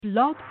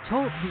Blog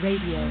Talk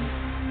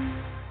Radio.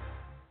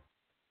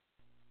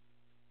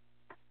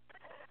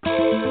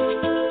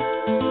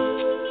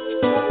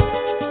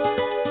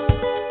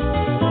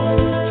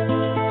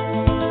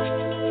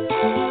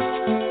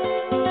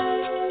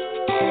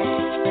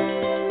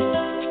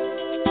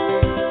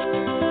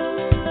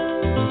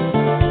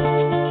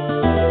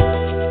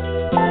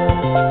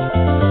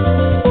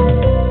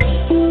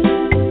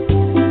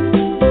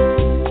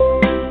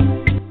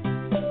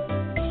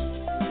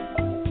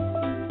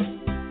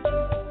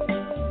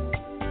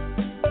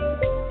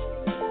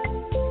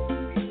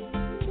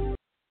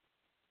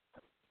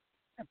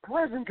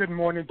 Pleasant good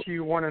morning to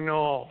you, one and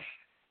all.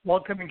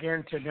 Welcome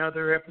again to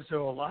another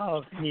episode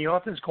of The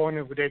Author's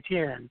Corner with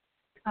Etienne.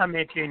 I'm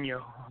Etienne, your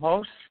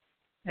host,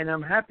 and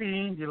I'm happy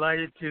and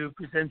delighted to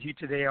present you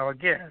today our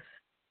guest,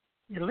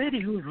 a lady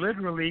who is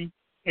literally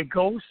a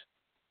ghost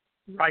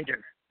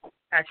writer.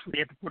 Actually, you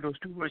have to put those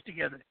two words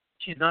together.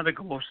 She's not a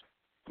ghost,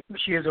 but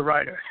she is a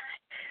writer,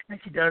 and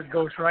she does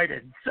ghost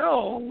writing.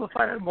 So we'll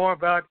find out more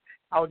about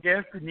our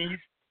guest, Denise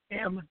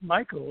M.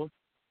 Michaels,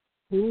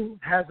 who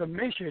has a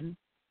mission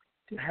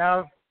to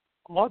have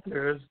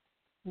authors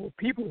or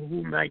people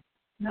who might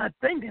not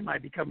think they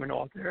might become an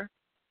author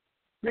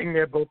bring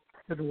their book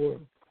to the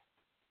world.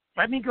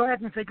 Let me go ahead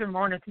and say good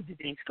morning to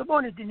Denise. Good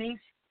morning, Denise.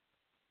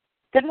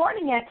 Good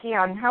morning,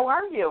 Etienne. How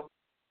are you?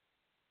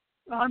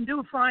 I'm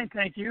doing fine,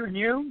 thank you. And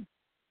you?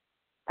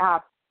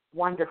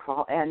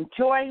 Wonderful.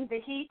 Enjoying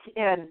the heat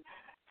in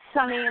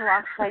sunny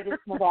Las Vegas,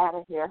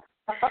 Nevada here.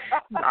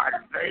 Las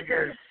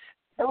Vegas.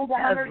 It was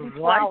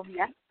 112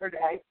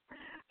 yesterday.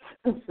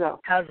 So,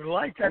 has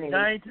lights at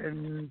night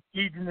and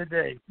heat in the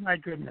day. My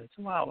goodness.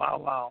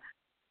 Wow.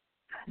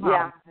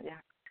 Yeah.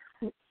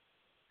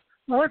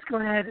 Well, let's go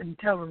ahead and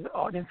tell the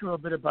audience a little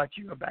bit about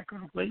you, your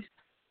background, please.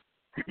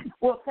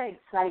 Well, thanks.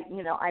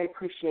 I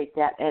appreciate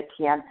that,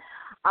 Etienne.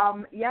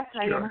 Yes,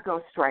 I am a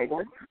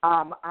ghostwriter.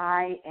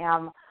 I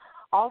am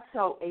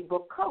also a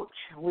book coach,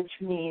 which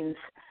means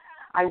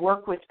I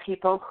work with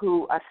people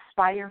who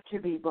aspire to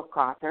be book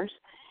authors,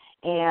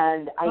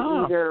 and I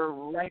either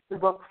write the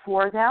book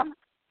for them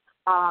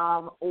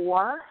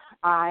or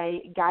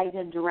I guide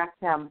and direct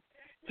them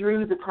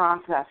through the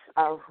process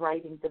of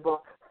writing the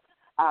book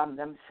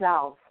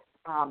themselves.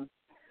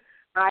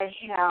 I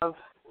have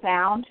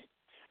found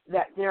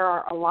that there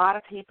are a lot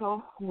of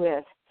people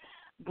with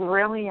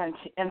brilliant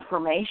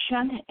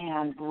information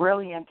and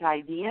brilliant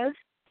ideas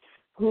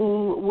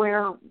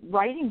where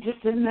writing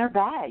just isn't their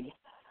bag.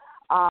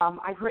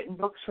 I've written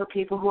books for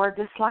people who are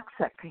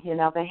dyslexic. You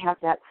know, they have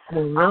that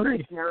nerve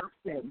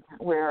thing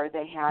where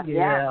they have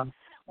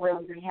where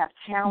they have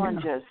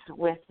challenges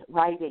with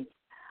writing.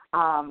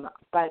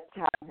 But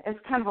it's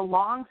kind of a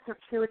long,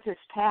 circuitous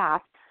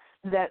path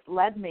that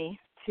led me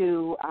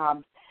to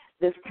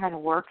this kind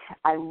of work.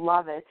 I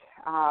love it.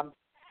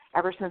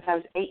 Ever since I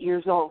was 8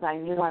 years old, I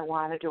knew I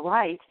wanted to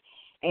write.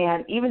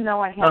 And even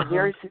though I had a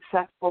very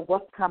successful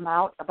book come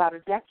out about a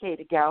decade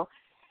ago,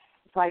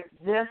 it's like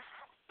this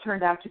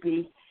turned out to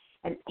be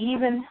an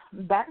even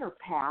better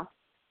path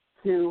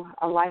to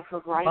a life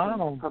of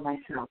writing for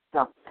myself.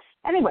 So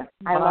anyway,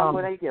 I love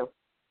what I do.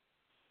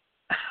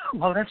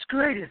 Well, that's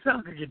great. It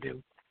sounds like you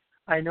do.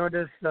 I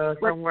noticed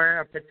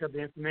somewhere I picked up the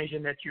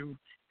information that you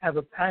have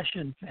a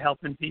passion for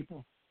helping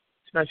people,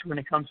 especially when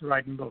it comes to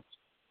writing books.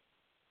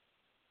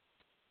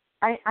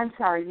 I'm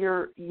sorry,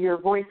 your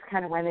voice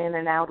kind of went in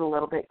and out a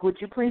little bit. Would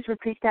you please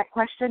repeat that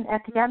question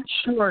at the end?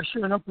 Sure,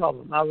 no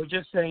problem. I was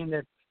just saying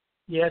that,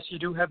 yes, you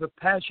do have a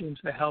passion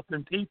for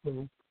helping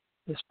people,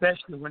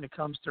 especially when it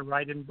comes to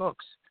writing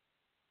books.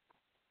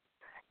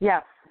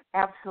 Yes,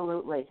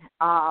 absolutely.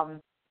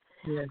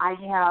 Yes. I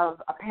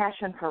have a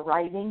passion for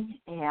writing,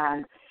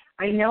 and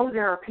I know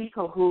there are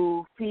people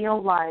who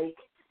feel like,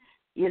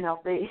 you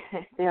know,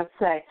 they'll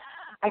say,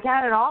 I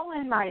got it all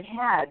in my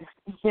head,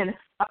 you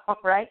know,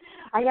 right?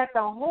 I got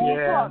the whole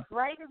book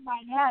right in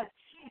my head.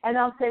 And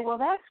they'll say, well,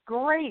 that's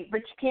great,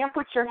 but you can't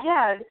put your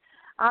head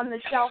on the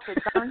shelf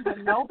at Barnes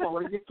 & Noble,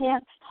 or you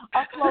can't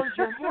upload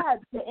your head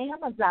to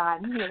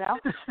Amazon, you know.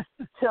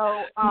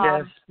 So,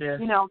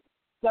 you know,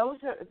 those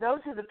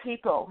are the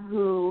people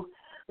who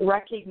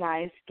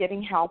recognize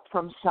getting help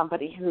from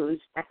somebody who's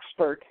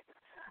expert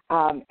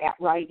at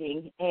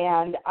writing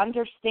and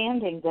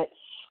understanding that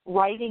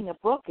writing a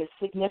book is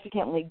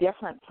significantly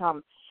different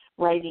from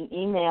writing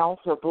emails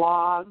or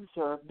blogs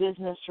or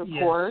business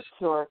reports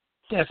or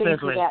things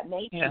of that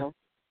nature.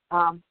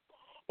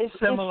 It's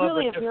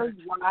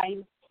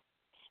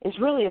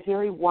really a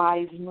very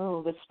wise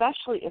move,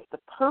 especially if the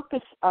purpose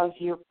of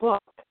your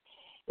book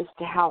is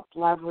to help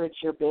leverage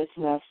your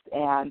business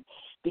and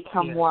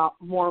become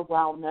more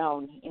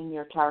well-known in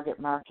your target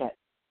market.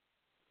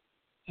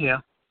 Yeah.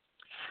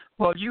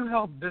 Well, you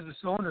help business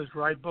owners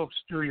write books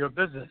through your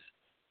business.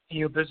 And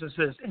your business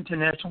is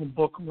International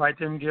Book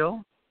Writing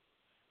Guild.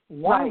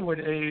 Why would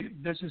a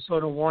business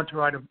owner want to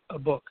write a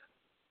book?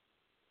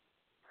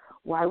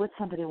 Why would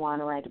somebody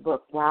want to write a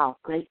book? Wow,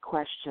 great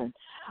question.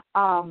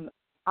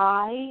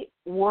 I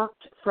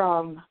worked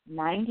from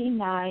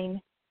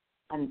 1999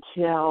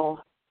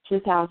 until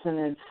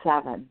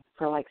 2007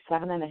 for like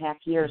 7.5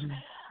 years. Mm-hmm.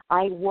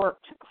 I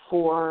worked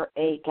for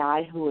a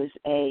guy who is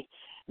a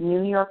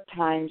New York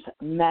Times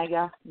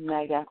mega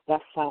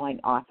best-selling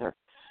author.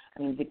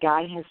 I mean, the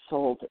guy has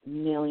sold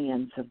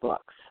millions of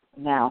books.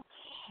 Now,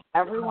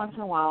 every once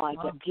in a while I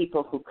get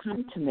people who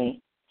come to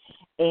me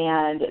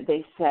and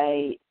they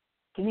say,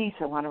 Denise,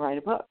 I want to write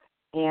a book.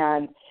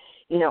 And,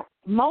 you know,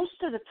 most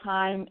of the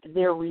time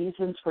their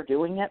reasons for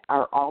doing it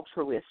are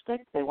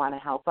altruistic. They want to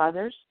help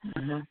others.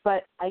 Mm-hmm.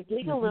 But I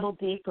dig a little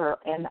deeper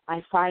and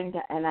I find,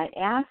 and I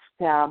ask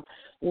them,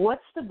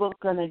 what's the book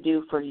going to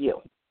do for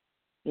you?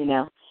 You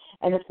know?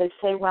 And if they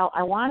say, well,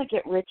 I want to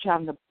get rich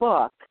on the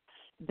book,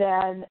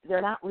 then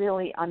they're not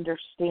really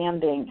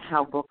understanding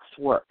how books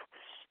work.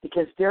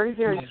 Because very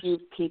few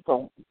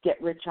people get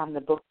rich on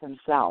the book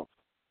itself.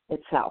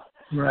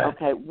 Right.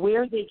 Okay,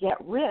 where they get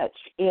rich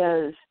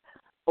is,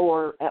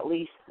 or at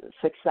least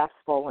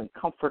successful and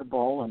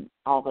comfortable and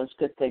all those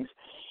good things,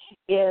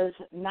 is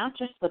not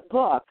just the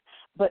book,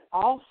 but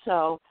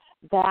also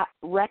that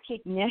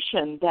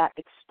recognition, that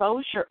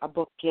exposure a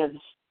book gives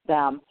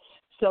them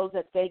so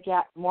that they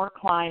get more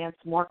clients,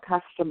 more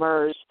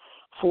customers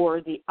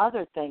for the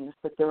other things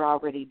that they're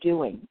already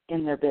doing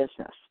in their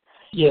business.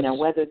 Yes. You know,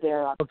 whether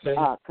they're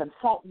a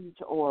consultant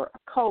or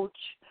a coach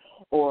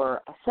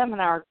or a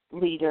seminar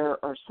leader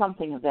or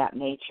something of that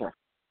nature.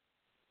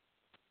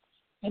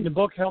 And the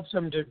book helps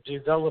them to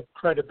develop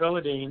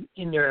credibility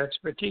in their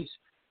expertise.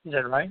 Is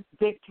that right?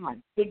 Big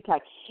time.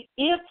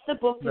 If the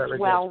book is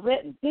well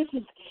written, this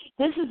is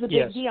a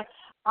big deal.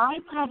 I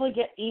probably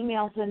get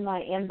emails in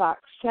my inbox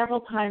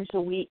several times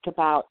a week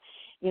about,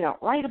 you know,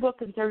 write a book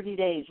in 30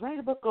 days, write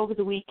a book over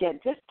the weekend.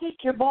 Just take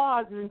your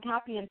blogs and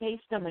copy and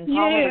paste them and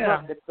call it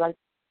a book. It's like,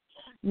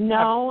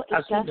 no,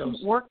 it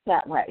doesn't work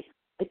that way.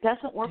 It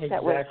doesn't work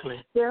that way.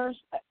 There's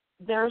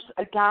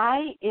a guy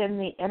in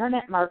the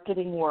internet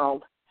marketing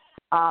world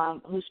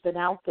who's been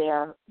out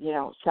there, you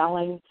know,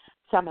 selling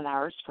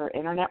seminars for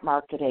internet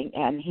marketing,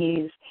 and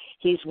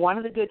he's one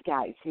of the good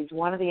guys. He's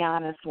one of the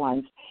honest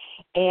ones.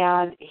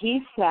 And he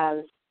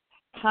says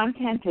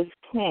content is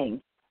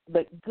king,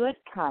 but good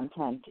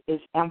content is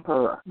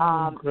emperor.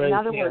 In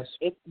other words,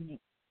 if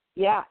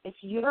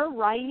you're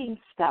writing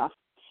stuff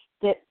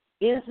that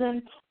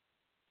isn't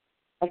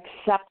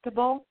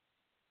acceptable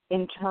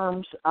in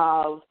terms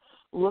of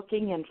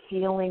looking and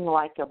feeling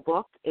like a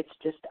book, it's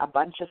just a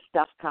bunch of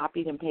stuff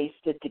copied and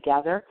pasted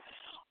together,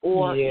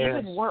 or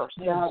even worse,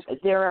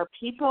 there are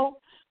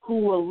people who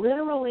will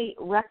literally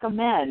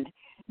recommend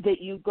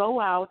that you go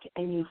out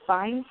and you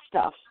find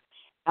stuff,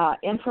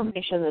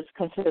 information that's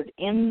considered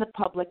in the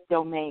public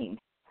domain,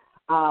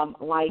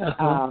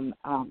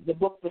 the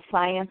book The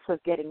Science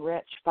of Getting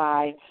Rich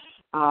by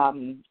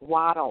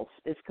Waddles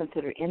is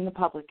considered in the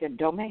public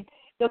domain.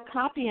 They'll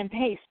copy and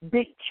paste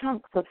big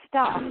chunks of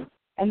stuff,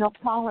 and they'll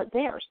call it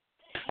theirs.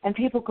 And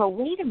people go,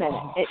 wait a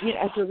minute.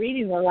 As they're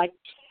reading, they're like,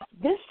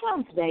 this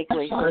sounds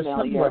vaguely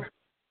familiar.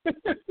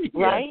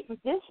 Right?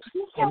 This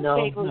sounds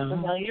vaguely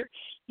familiar.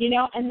 You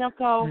know, and they'll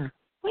go,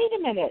 wait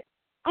a minute.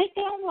 I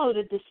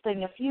downloaded this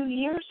thing a few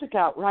years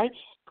ago, right?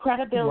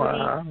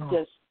 Credibility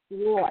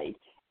destroyed.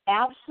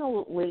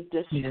 Absolutely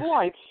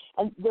destroyed.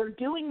 And they're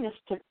doing this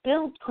to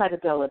build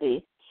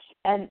credibility.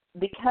 And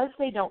because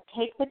they don't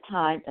take the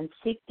time and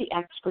seek the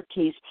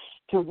expertise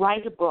to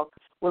write a book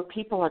where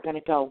people are going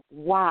to go,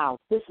 wow,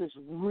 this is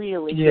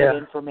really good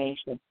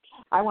information.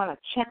 I want to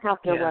check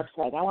out their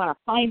website. I want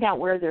to find out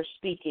where they're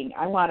speaking.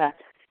 I want to,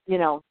 you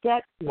know,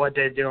 get what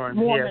they're doing.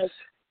 More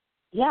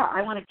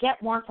I want to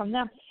get more from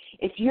them.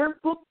 If your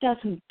book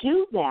doesn't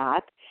do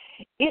that,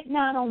 it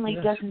not only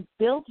doesn't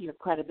build your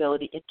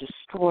credibility, it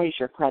destroys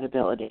your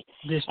credibility.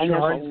 And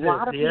there's a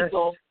lot of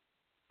people.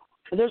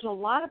 There's a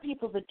lot of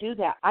people that do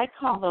that. I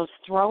call those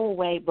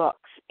throwaway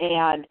books,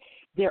 and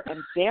they're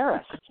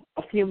embarrassed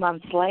a few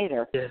months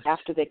later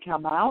after they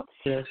come out.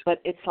 But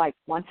it's like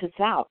once it's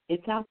out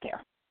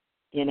there,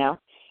 you know.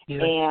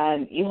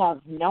 And you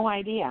have no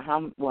idea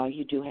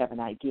you do have an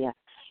idea,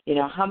 you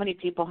know, how many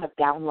people have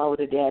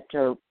downloaded it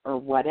or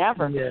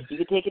whatever. You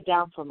could take it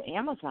down from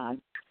Amazon,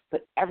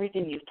 but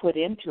everything you've put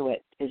into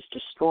it is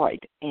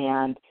destroyed,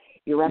 and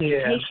your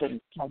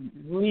reputation can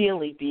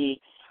really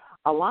be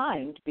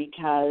aligned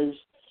because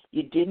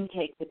you didn't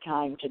take the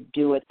time to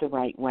do it the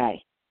right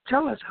way.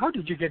 Tell us, how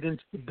did you get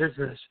into the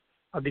business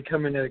of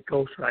becoming a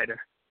ghostwriter?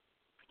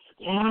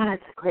 Yeah,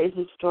 it's a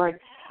crazy story.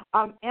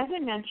 As I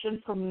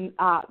mentioned,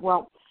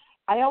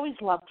 I always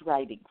loved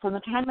writing. From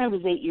the time I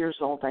was 8 years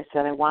old, I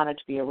said I wanted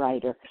to be a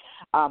writer.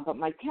 But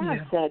my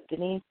parents said,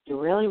 Denise, you're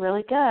really,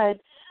 really good,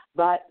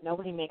 but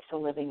nobody makes a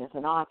living as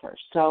an author.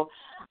 So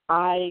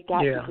I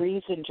got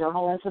degrees in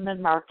journalism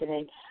and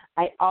marketing.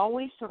 I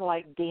always sort of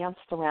like danced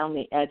around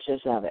the edges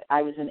of it.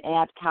 I was an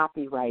ad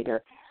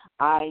copywriter.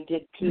 I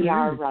did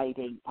PR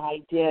writing.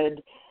 I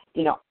did,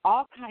 you know,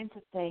 all kinds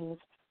of things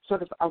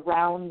sort of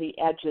around the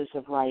edges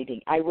of writing.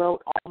 I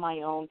wrote all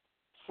my own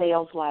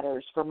sales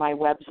letters for my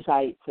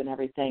websites and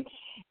everything.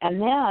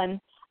 And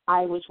then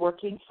I was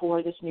working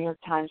for this New York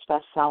Times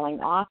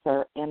best-selling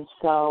author, and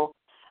so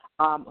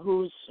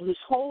whose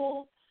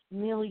whole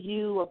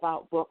milieu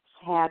about books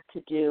had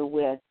to do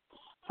with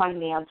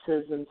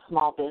finances and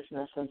small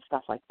business and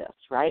stuff like this,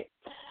 right?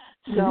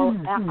 So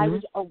I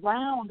was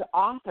around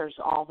authors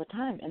all the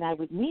time, and I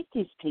would meet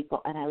these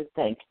people, and I would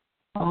think,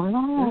 oh,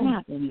 no, they're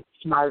not any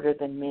smarter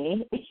than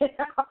me,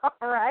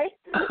 right?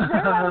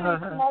 They're not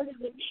any smarter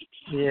than me.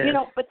 Yes.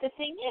 But the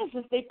thing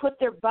is they put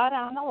their butt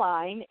on the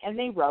line and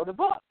they wrote a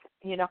book,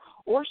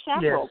 or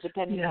several,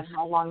 depending on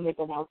how long they've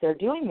been out there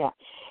doing that.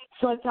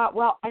 So I thought,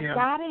 well, I've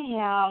got to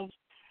have,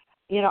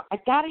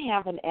 I've got to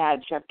have an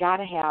edge. I've got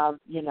to have,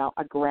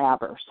 a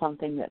grabber,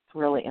 something that's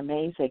really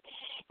amazing.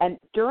 And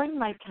during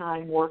my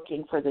time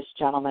working for this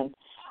gentleman,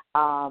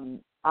 I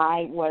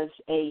was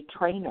a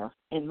trainer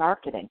in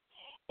marketing.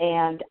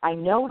 And I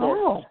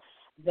noticed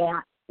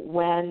that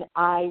when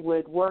I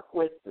would work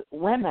with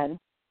women,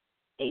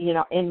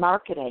 in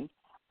marketing,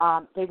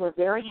 they were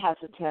very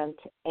hesitant,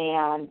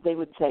 and they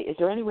would say, is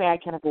there any way I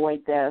can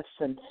avoid this?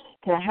 And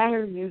can I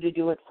hire you to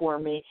do it for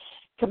me?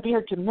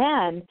 Compared to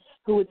men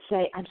who would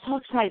say, I'm so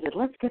excited,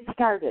 let's get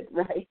started,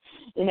 right?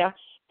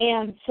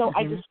 And so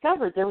I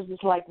discovered there was this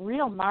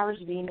real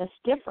Mars-Venus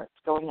difference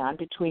going on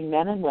between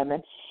men and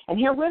women. And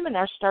here women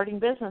are starting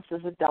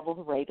businesses at double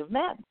the rate of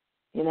men,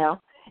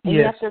 And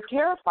yet they're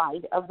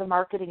terrified of the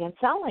marketing and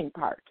selling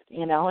part,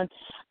 and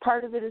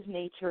part of it is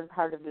nature and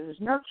part of it is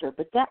nurture.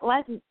 But that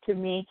led to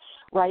me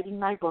writing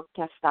my book,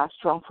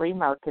 Testosterone-Free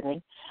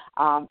Marketing.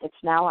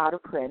 It's now out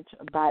of print,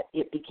 but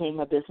it became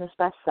a business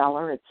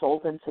bestseller. It's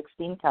sold in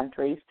 16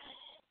 countries.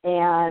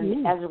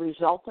 And as a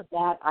result of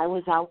that, I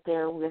was out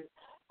there with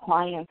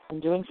clients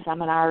and doing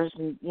seminars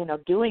and,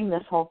 doing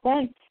this whole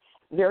thing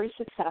very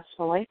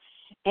successfully.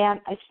 And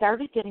I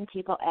started getting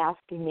people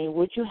asking me,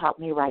 would you help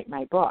me write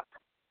my book?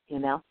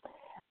 Not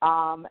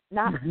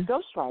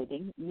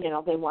ghostwriting,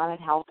 they wanted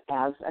help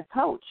as a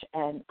coach.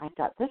 And I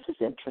thought, this is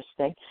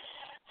interesting.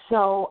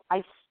 So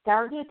I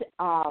started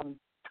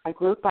a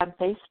group on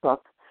Facebook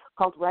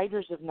called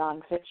Writers of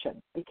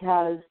Nonfiction,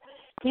 because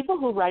people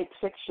who write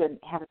fiction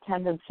have a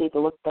tendency to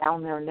look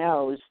down their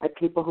nose at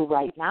people who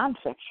write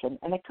nonfiction,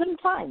 and I couldn't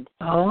find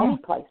any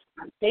place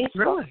on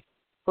Facebook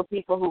for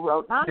people who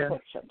wrote nonfiction.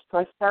 Yeah. So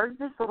I started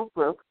this little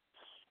group,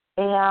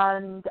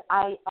 and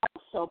I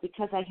also,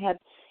 because I had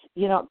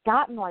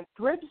gotten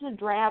dribs and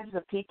drabs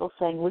of people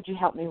saying, would you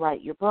help me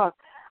write your book?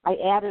 I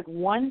added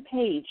one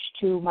page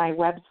to my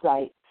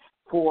website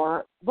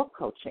for book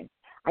coaching.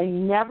 I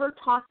never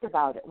talked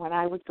about it when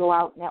I would go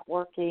out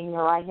networking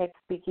or I had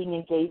speaking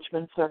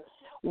engagements or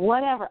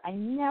whatever. I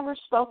never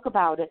spoke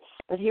about it,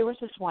 but here was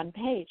this one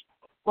page.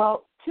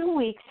 Well, 2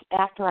 weeks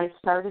after I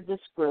started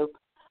this group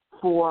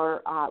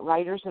for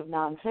Writers of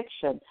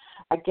Nonfiction,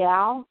 a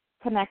gal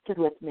connected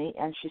with me,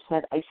 and she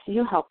said, I see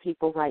you help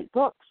people write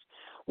books.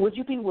 Would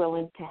you be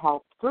willing to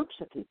help groups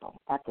of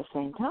people at the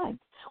same time?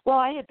 Well,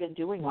 I had been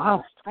doing all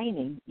this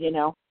training,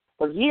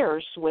 for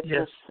years with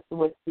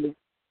the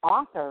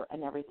author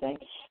and everything,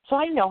 so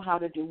I know how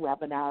to do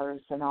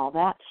webinars and all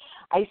that.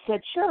 I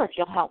said, sure, if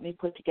you'll help me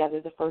put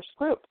together the first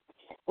group.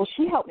 Well,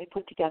 she helped me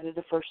put together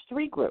the first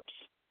 3 groups,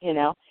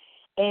 and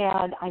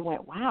I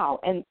went, wow.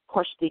 And, of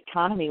course, the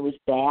economy was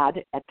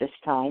bad at this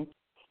time,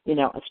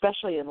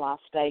 especially in Las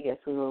Vegas.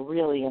 We were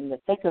really in the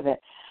thick of it.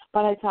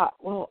 But I thought,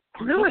 well,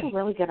 are people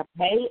really going to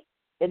pay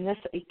in this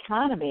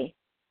economy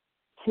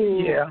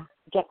to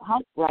get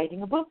help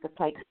writing a book? It's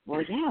like,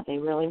 well, yeah, they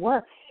really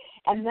were.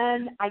 And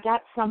then I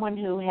got someone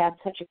who had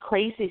such a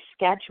crazy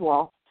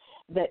schedule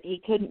that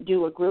he couldn't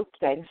do a group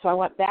thing. So I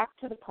went back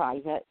to the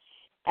private.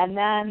 And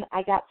then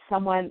I got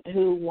someone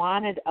who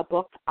wanted a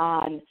book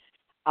on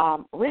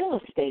real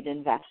estate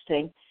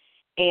investing.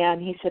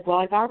 And he said, well,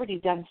 I've already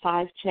done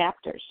 5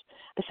 chapters.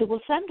 I said,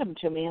 well, send them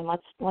to me and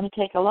let me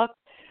take a look.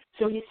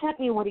 So he sent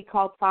me what he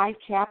called 5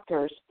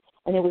 chapters,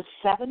 and it was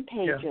 7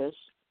 pages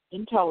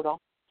in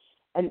total,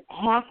 and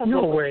half of it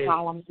was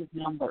columns of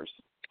numbers.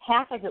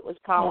 Half of it was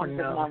columns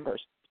of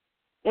numbers.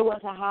 It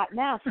was a hot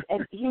mess,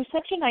 and he was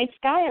such a nice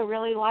guy. I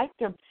really liked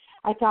him.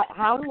 I thought,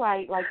 how do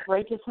I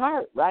break his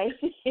heart, right?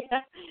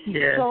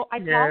 So I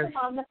called him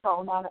on the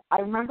phone. I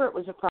remember it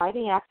was a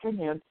Friday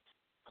afternoon,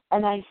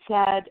 and I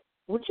said,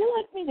 would you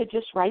like me to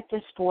just write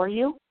this for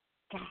you?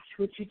 Gosh,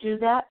 would you do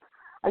that?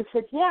 I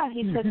said, yeah.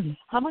 He said,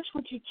 how much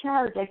would you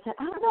charge? I said,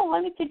 I don't know.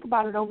 Let me think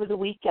about it over the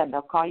weekend.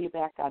 I'll call you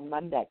back on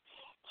Monday.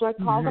 So I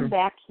called him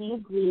back. He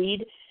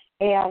agreed,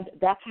 and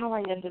that's how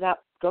I ended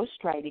up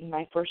ghostwriting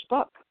my first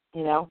book,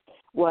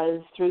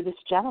 was through this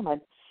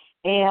gentleman.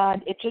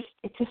 And it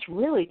just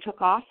really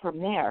took off from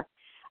there.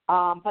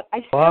 But I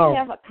still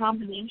have a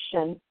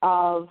combination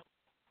of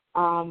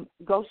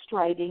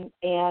ghostwriting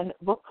and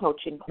book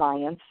coaching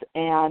clients,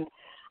 and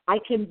I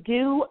can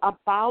do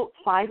about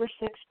 5 or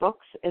 6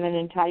 books in an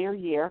entire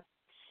year.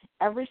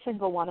 Every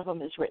single one of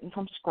them is written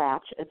from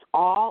scratch. It's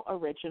all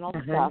original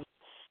stuff.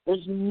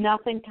 There's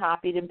nothing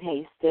copied and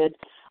pasted,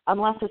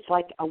 unless it's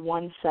like a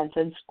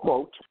 1-sentence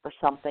quote or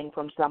something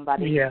from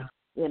somebody. Yeah.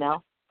 You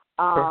know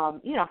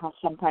how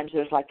sometimes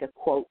there's like a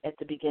quote at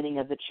the beginning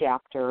of the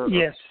chapter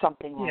or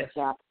something like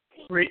that.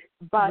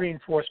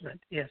 Reinforcement,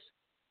 yes.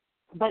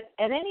 but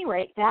at any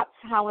rate, that's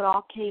how it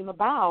all came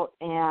about,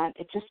 and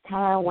it just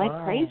kind of went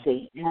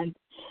crazy. And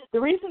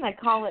the reason I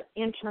call it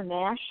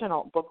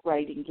International Book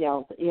Writing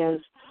Guild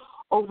is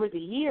over the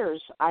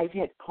years, I've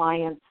had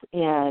clients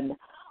in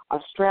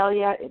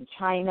Australia, in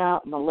China,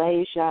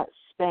 Malaysia,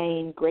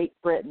 Spain, Great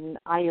Britain,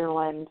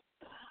 Ireland,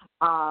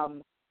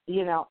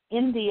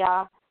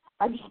 India.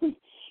 I mean,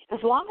 as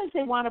long as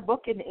they want a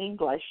book in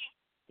English,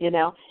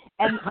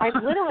 And I've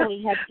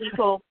literally had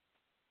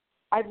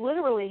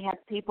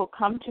people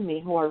come to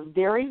me who are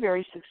very,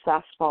 very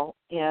successful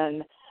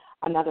in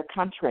another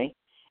country,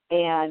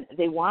 and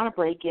they want to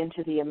break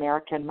into the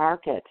American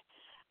market,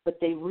 but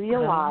they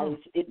realize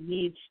it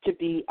needs to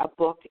be a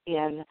book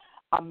in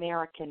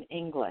American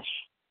English,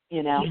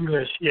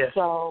 English, yes.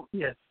 So,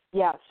 yes.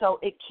 Yeah, so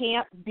it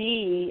can't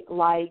be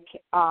like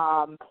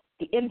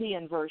the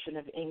Indian version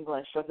of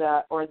English or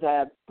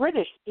the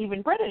British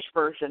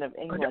version of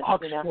English. Or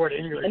the Oxford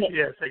English,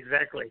 yes,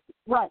 exactly.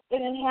 Right,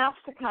 and it has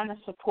to kind of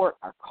support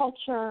our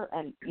culture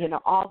and,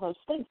 all those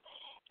things.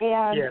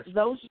 And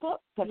those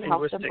books have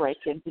helped them break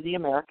into the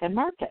American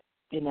market,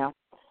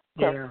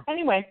 So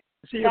anyway,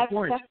 that's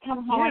kind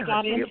of how I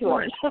got into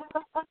it.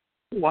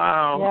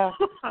 Wow.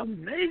 Yeah.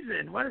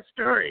 Amazing. What a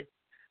story.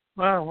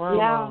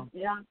 Wow.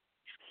 Yeah.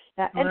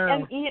 And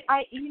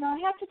I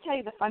have to tell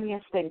you the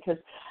funniest thing,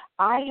 because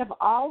I've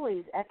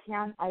always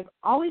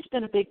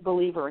been a big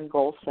believer in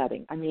goal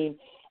setting. I mean,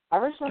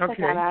 ever since I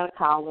got out of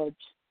college,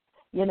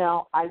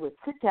 I would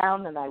sit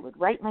down and I would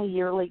write my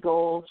yearly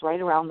goals right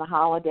around the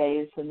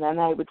holidays, and then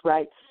I would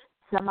write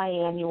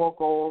semi-annual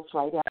goals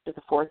right after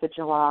the 4th of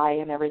July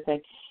and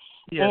everything.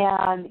 Yes.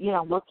 And,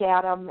 look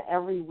at them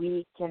every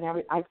week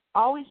I've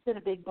always been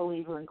a big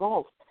believer in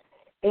goals.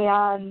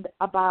 And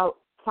about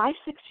 5-6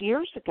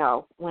 years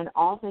ago, when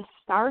all this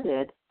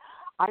started,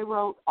 I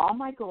wrote all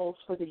my goals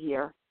for the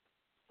year,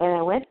 and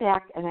I went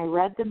back and I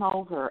read them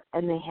over,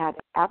 and they had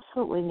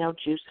absolutely no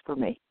juice for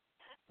me.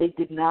 They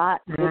did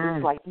not. It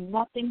was like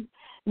nothing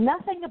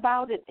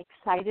about it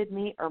excited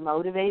me or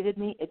motivated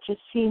me. It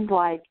just seemed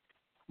like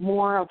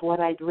more of what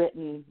I'd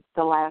written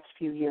the last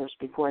few years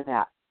before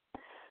that.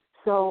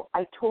 So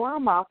I tore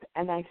them up,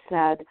 and I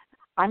said,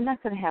 I'm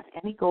not going to have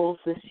any goals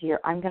this year.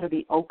 I'm going to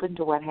be open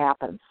to what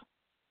happens.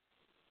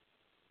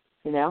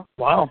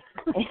 Wow.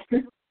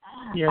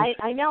 Yes.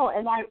 I know,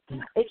 and I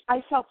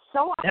felt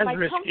so out of my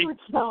comfort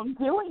zone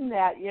doing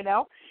that,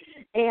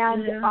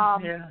 and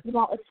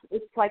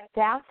it's like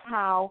that's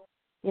how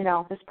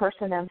this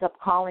person ends up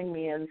calling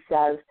me and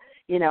says,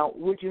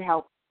 would you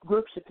help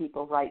groups of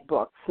people write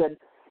books and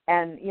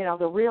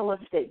the real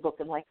estate book,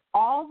 and like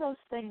all those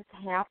things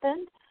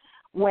happened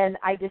when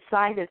I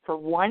decided for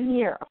 1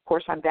 year. Of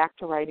course, I'm back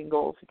to writing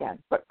goals again,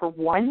 but for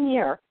 1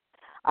 year,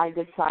 I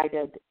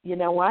decided, you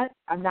know what,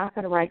 I'm not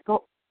going to write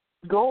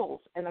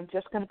goals, and I'm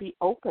just going to be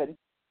open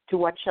to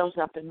what shows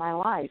up in my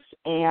life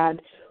and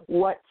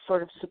what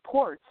sort of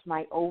supports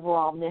my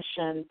overall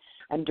mission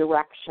and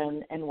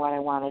direction and what I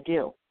want to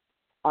do.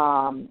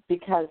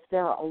 Because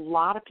there are a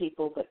lot of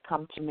people that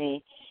come to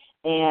me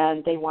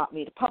and they want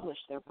me to publish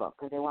their book,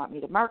 or they want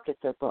me to market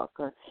their book,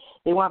 or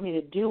they want me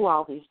to do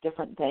all these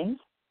different things.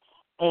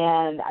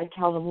 And I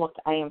tell them, look,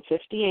 I am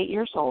 58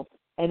 years old.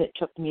 And it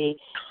took me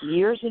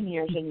years and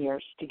years and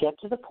years to get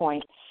to the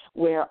point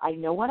where I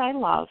know what I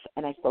love,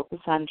 and I focus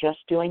on just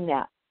doing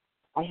that.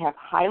 I have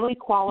highly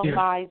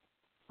qualified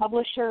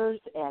publishers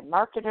and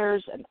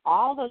marketers and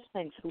all those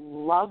things who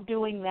love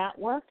doing that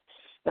work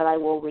that I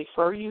will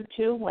refer you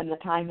to when the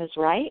time is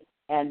right,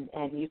 and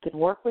you can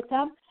work with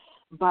them.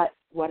 But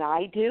what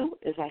I do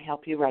is I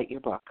help you write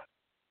your book,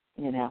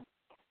 Good.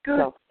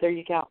 So there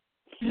you go.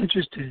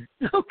 Interesting.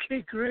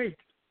 Okay, great.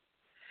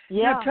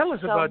 Yeah. Now tell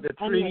us about the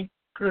three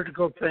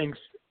critical things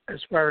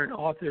aspiring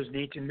authors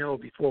need to know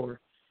before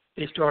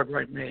they start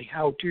writing a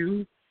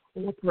how-to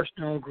or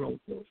personal growth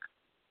book.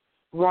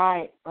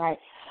 Right.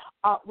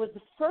 Well,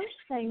 the first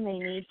thing they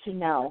need to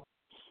know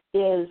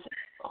is,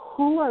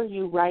 who are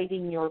you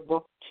writing your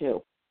book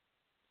to,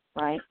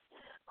 right?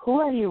 Who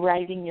are you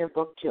writing your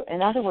book to?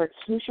 In other words,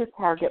 who's your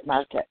target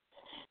market?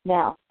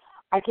 Now,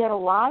 I get a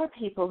lot of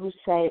people who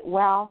say,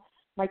 well,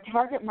 my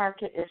target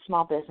market is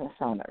small business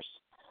owners,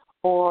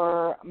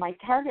 or my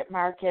target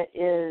market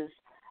is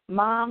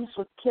moms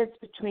with kids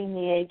between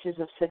the ages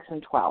of 6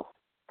 and 12,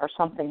 or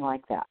something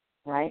like that,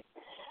 right?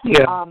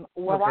 Yeah.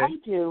 What I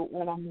do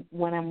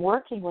when I'm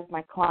working with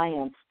my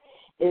clients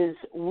is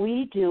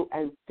we do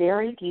a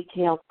very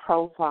detailed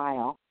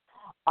profile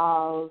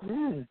of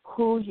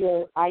who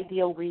your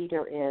ideal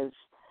reader is,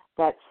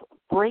 that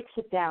breaks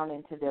it down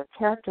into their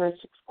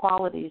characteristics,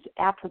 qualities,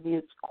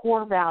 attributes,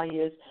 core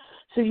values,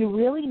 so you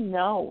really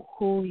know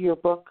who your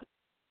book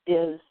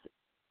is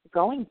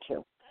going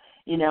to,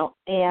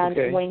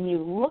 And when you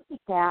look at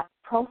that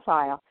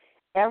profile,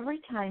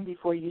 every time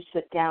before you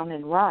sit down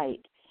and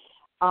write,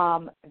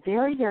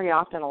 very, very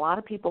often a lot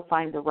of people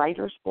find the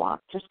writer's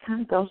block just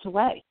kind of goes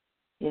away,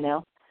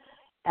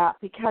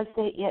 because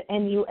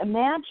and you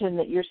imagine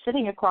that you're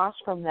sitting across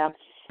from them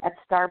at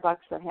Starbucks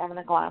or having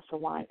a glass of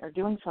wine or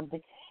doing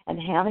something and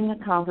having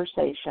a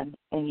conversation,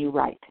 and you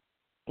write,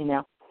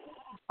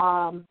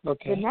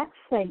 The next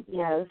thing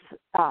is,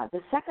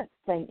 the second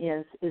thing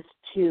is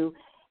to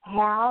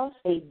have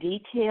a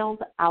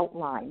detailed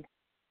outline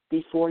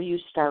before you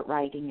start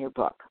writing your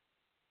book.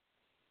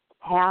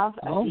 Have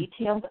a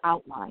detailed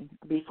outline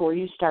before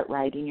you start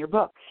writing your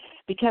book.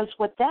 Because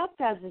what that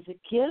does is it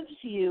gives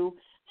you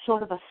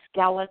sort of a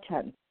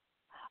skeleton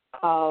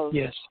of,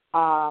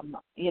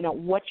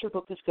 what your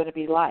book is going to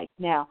be like.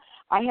 Now,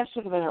 I have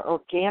sort of an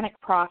organic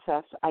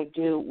process I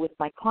do with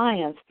my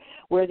clients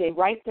where they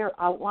write their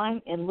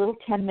outline in little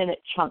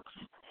 10-minute chunks.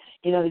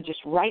 They just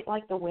write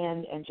like the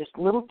wind and just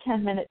little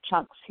 10-minute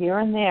chunks here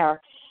and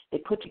there. They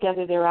put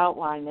together their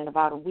outline in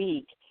about a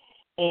week,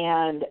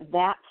 and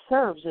that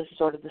serves as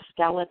sort of the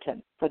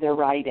skeleton for their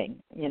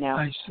writing.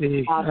 I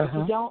see.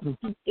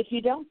 If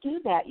you don't do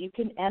that, you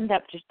can end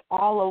up just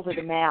all over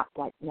the map,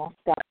 like messed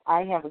up.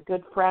 I have a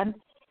good friend.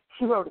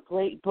 She wrote a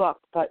great book,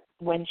 but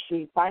when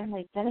she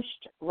finally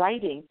finished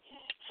writing,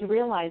 she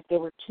realized there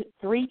were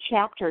 3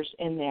 chapters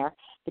in there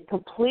that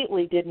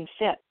completely didn't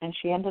fit, and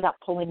she ended up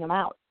pulling them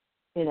out.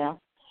 She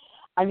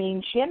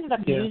ended up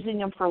using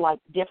them for like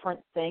different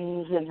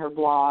things in her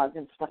blog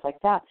and stuff like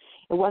that.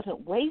 It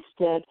wasn't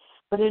wasted,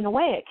 but in a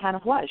way it kind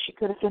of was. She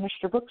could have finished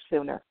her book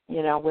sooner,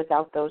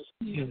 without those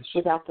 3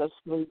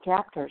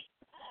 chapters.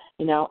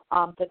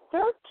 The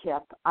third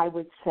tip I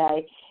would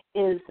say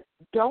is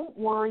don't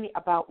worry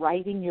about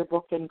writing your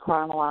book in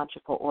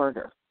chronological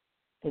order.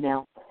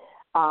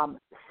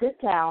 Sit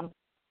down,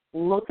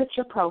 look at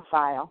your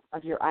profile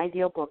of your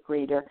ideal book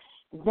reader,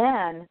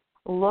 then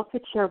look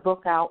at your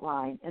book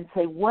outline and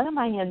say, what am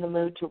I in the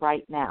mood to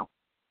write now?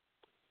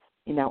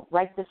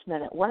 Right this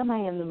minute. What am I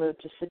in the mood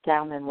to sit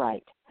down and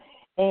write?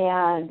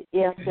 And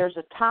if there's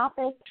a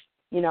topic,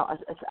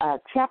 a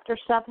chapter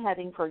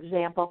subheading, for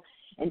example,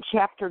 in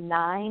chapter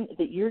 9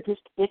 that you're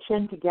just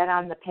itching to get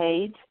on the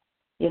page,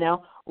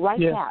 write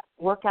that,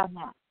 work on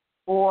that.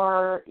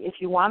 Or if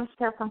you want to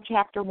start from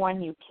chapter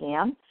 1, you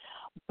can,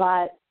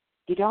 but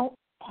you don't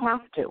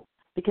have to,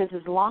 because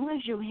as long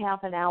as you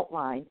have an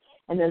outline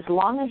and as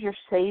long as you're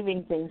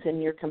saving things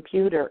in your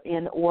computer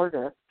in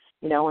order,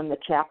 and the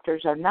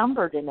chapters are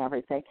numbered and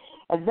everything,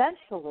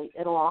 eventually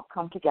it'll all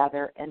come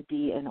together and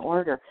be in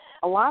order.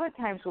 A lot of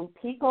times when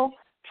people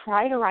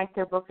try to write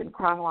their book in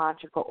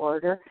chronological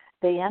order,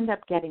 they end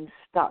up getting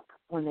stuck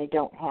when they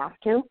don't have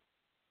to.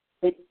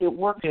 It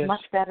works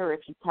much better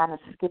if you kind of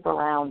skip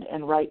around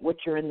and write what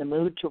you're in the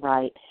mood to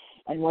write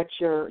and what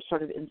you're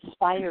sort of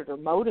inspired or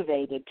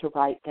motivated to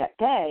write that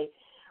day,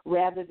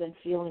 rather than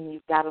feeling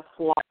you've got to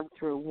slog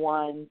through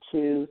 1,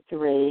 2,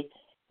 3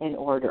 in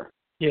order.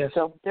 Yes.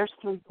 So there's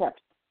 3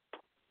 tips.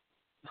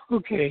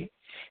 Okay.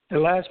 The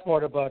last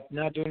part about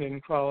not doing it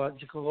in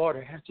chronological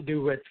order has to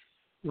do with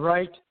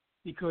write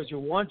because you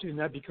want to,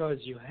 not because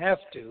you have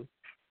to.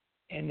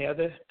 And the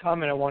other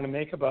comment I want to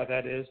make about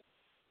that is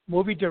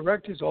movie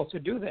directors also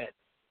do that.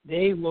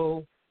 They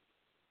will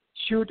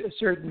shoot a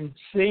certain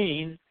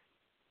scene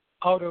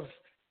out of,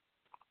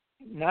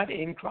 not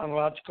in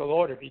chronological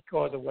order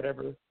because of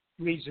whatever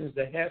reasons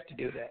they have to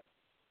do that.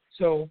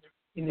 So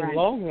in the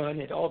long run,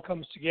 it all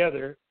comes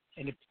together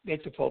and it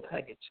makes a full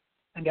package.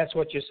 And that's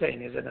what you're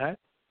saying, is it not?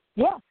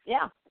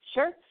 Yeah,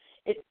 sure.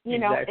 It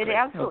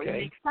absolutely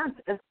makes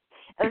sense.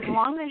 As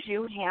long as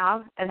you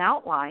have an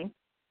outline,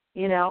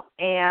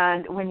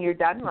 and when you're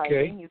done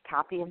writing, you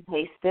copy and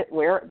paste it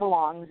where it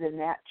belongs in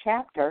that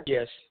chapter.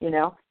 Yes.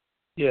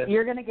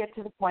 You're going to get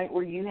to the point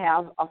where you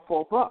have a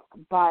full book.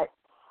 But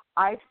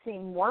I've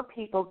seen more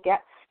people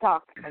get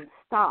stuck and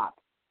stop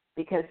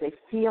because they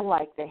feel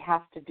like they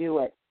have to do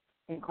it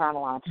in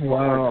chronological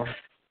order.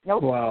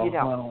 Nope, you don't.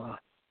 Wow.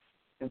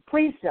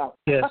 Please don't.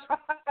 Yes.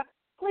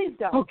 Please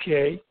don't.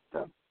 Okay.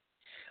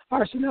 All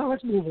right, so now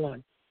let's move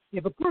on.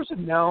 If a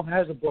person now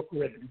has a book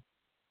written,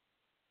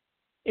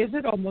 is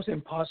it almost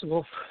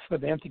impossible for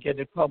them to get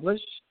it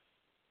published?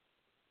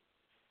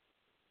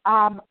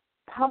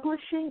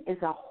 Publishing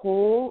is a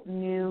whole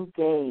new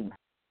game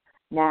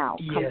now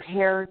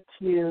compared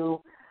to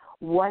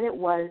what it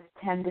was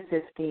 10 to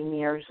 15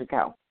 years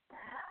ago.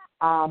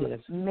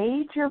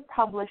 Major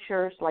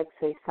publishers like,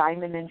 say,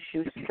 Simon &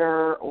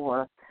 Schuster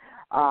or,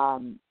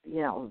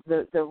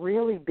 the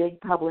really big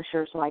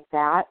publishers like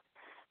that,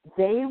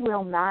 they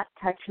will not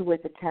touch you with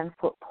a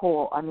 10-foot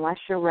pole unless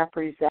you're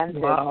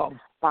represented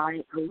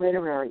by a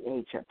literary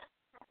agent.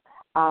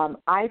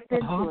 I've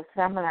been to a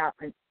seminar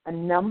a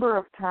number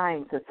of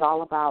times. It's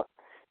all about,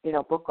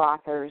 book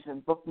authors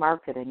and book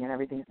marketing and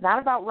everything. It's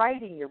not about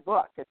writing your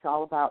book. It's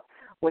all about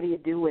what do you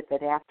do with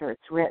it after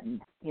it's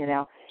written,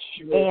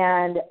 Sure.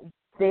 And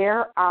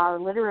there are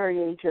literary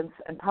agents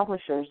and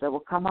publishers that will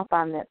come up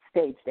on that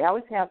stage. They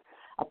always have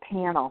a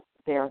panel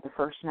there the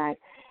first night,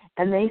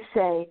 and they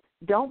say,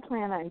 don't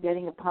plan on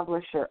getting a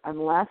publisher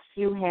unless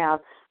you have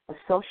a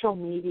social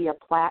media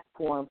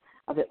platform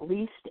of at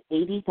least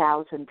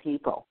 80,000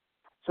 people.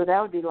 So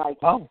that would be like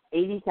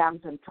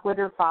 80,000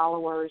 Twitter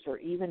followers or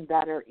even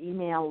better,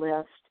 email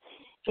list.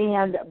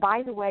 And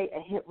by the way,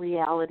 a hit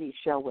reality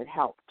show would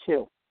help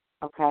too,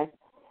 okay?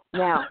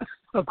 Now,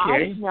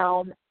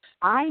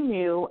 I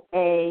knew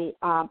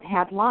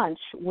had lunch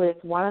with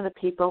one of the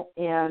people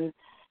in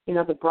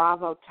the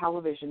Bravo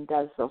television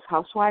does those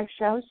housewife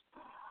shows.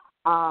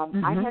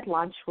 I had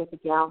lunch with a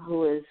gal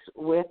who is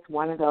with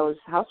one of those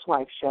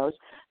housewife shows,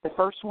 the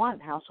first one,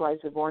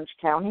 Housewives of Orange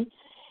County,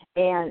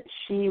 and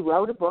she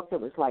wrote a book that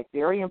was like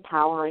very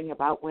empowering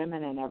about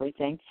women and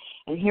everything.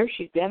 And here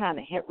she's been on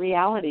a hit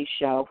reality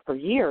show for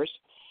years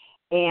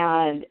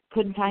and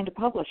couldn't find a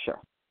publisher,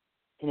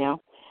 Now,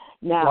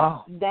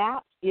 wow.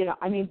 that,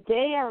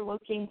 they are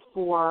looking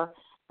for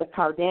the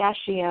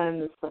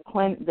Kardashians,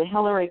 the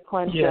Hillary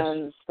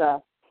Clintons,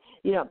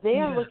 they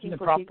are looking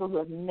for people who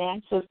have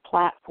massive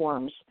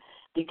platforms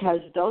because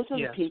those are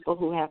the people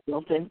who have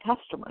built-in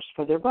customers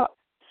for their book,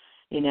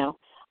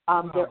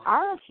 There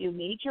are a few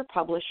major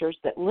publishers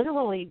that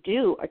literally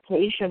do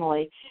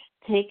occasionally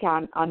take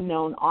on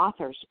unknown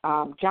authors.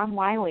 John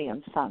Wiley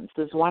and Sons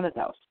is one of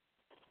those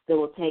that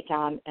will take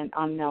on an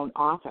unknown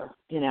author.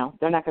 They're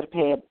not going to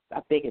pay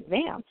a big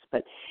advance,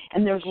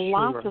 and there's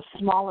lots of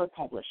smaller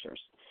publishers.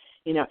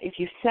 If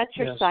you set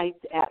your sights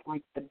at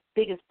like the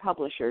biggest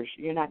publishers,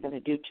 you're not going to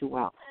do too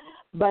well.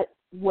 But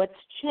what's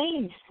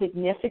changed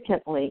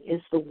significantly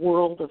is the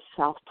world of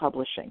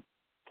self-publishing.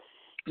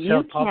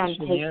 You can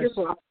take your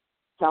book,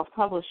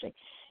 self-publishing.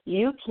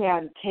 You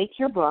can take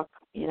your book,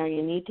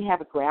 you need to have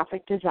a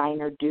graphic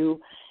designer do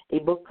a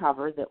book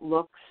cover that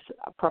looks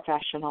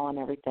professional and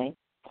everything.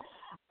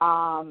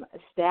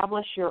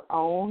 Establish your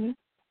own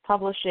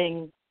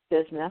publishing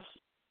business,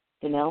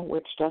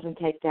 which doesn't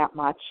take that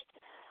much.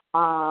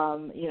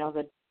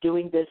 The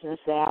doing business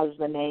as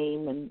the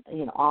name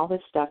and, all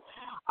this stuff.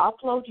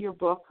 Upload your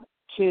book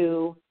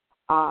to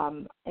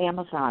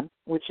Amazon,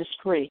 which is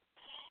free,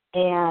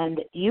 and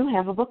you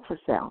have a book for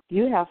sale.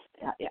 You have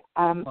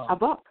a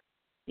book,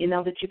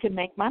 that you can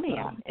make money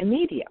on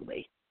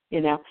immediately,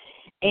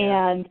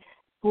 And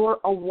for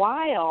a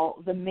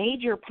while, the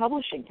major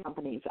publishing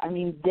companies,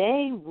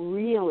 they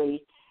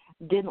really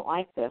didn't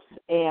like this,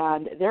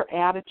 and their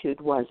attitude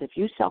was, if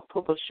you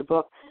self-publish a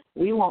book,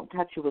 we won't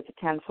touch you with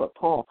a 10-foot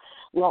pole.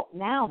 Well,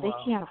 now they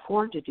can't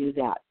afford to do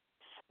that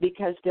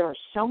because there are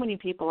so many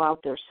people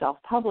out there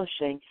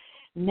self-publishing.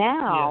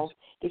 Now,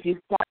 if you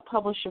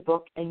self-publish a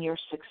book and you're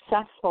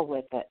successful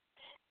with it,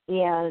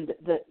 and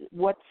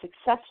what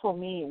successful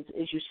means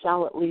is you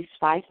sell at least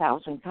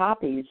 5,000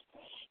 copies,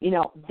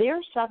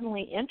 they're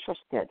suddenly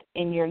interested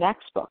in your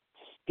next book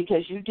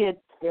because you did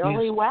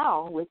fairly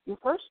well with your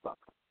first book,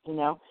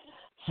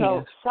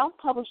 So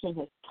self-publishing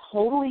has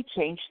totally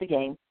changed the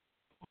game,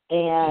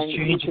 and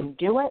you can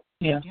do it.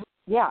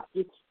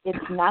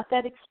 It's not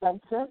that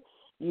expensive.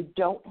 You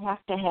don't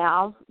have to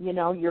have,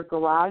 your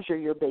garage or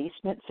your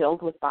basement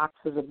filled with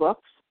boxes of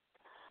books.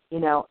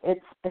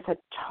 It's a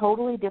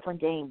totally different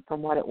game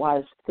from what it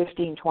was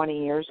 15,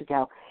 20 years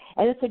ago.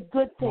 And it's a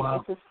good thing.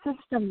 Wow. It's a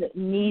system that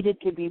needed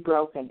to be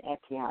broken,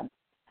 Etienne.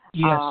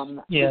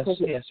 Because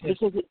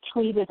it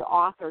treated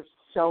authors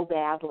so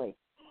badly.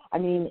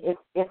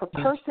 If a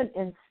person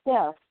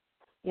insists,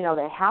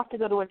 they have to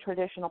go to a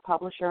traditional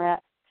publisher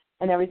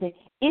and everything,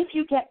 if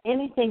you get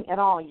anything at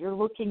all, you're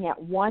looking at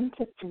 1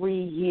 to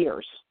 3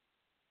 years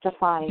to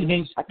find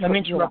Denise, a let me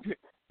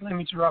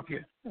interrupt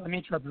you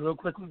real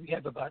quickly. We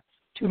have about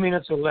 2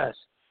 minutes or less.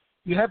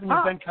 You have an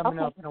event coming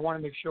up, and I want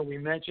to make sure we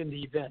mention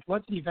the event.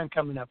 What's the event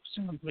coming up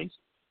soon, please?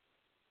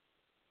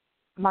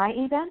 My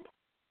event?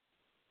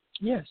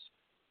 Yes.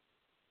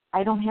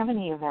 I don't have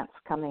any events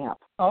coming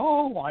up.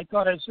 Oh, I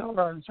thought I saw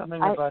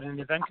something about an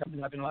event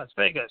coming up in Las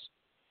Vegas.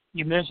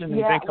 You mentioned an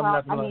event coming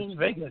up in Las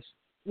Vegas.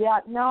 Yeah,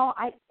 no,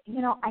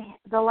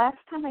 the last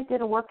time I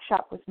did a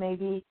workshop was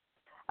maybe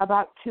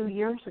about 2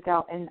 years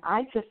ago, and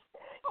I just,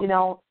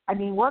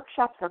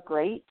 workshops are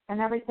great and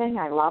everything.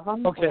 I love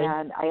them,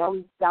 and I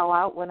always sell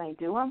out when I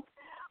do them.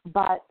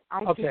 But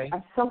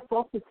I'm so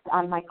focused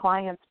on my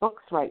clients'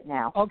 books right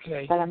now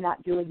that I'm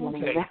not doing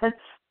any events.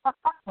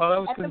 Well, I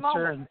was at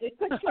concerned. It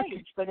could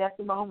change, but at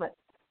the moment.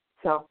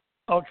 So.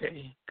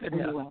 Okay, good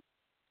enough.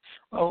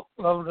 Well,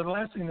 the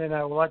last thing that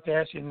I would like to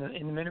ask you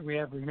in the minute we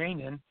have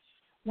remaining,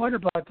 what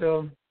about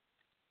the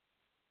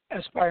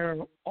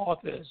aspiring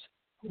authors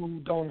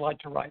who don't like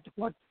to write?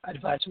 What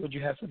advice would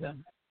you have for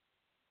them?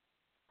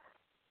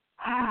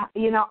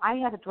 I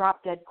had a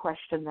drop-dead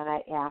question that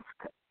I ask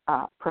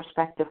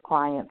prospective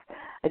clients.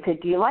 I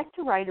said, do you like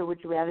to write, or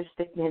would you rather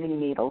stick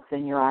knitting needles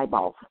in your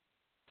eyeballs?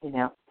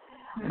 And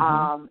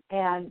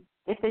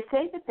if they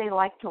say that they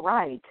like to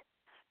write,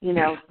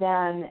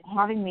 then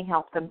having me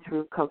help them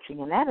through coaching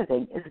and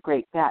editing is a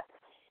great bet.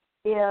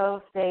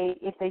 If they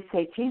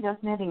say, gee, those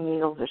knitting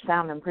needles are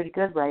sounding pretty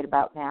good right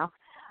about now,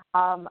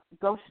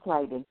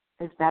 ghostwriting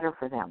is better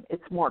for them.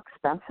 It's more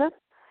expensive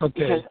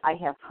because I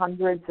have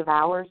hundreds of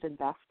hours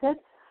invested,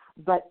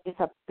 but it's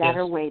a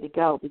better way to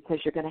go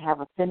because you're going to have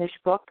a finished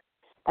book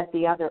at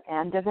the other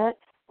end of it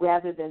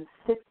rather than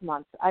 6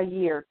 months, a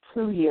year,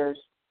 2 years,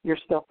 you're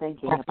still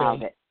thinking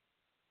about it.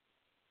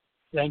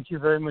 Thank you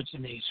very much,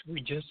 Denise.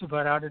 We're just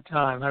about out of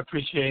time. I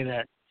appreciate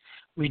that.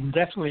 We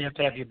definitely have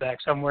to have you back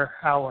somewhere,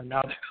 how or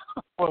not.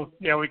 Well,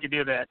 we could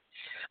do that.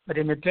 But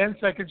in the 10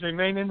 seconds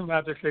remaining, we'll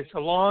have to say so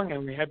long,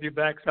 and we have you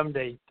back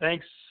someday.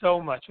 Thanks so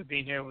much for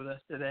being here with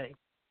us today.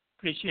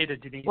 Appreciate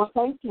it, Denise. Well,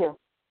 thank you.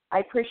 I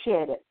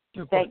appreciate it.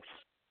 You're Thanks.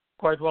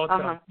 quite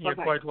welcome. Uh-huh. You're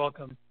Bye-bye. quite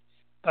welcome.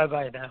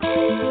 Bye-bye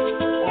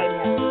now.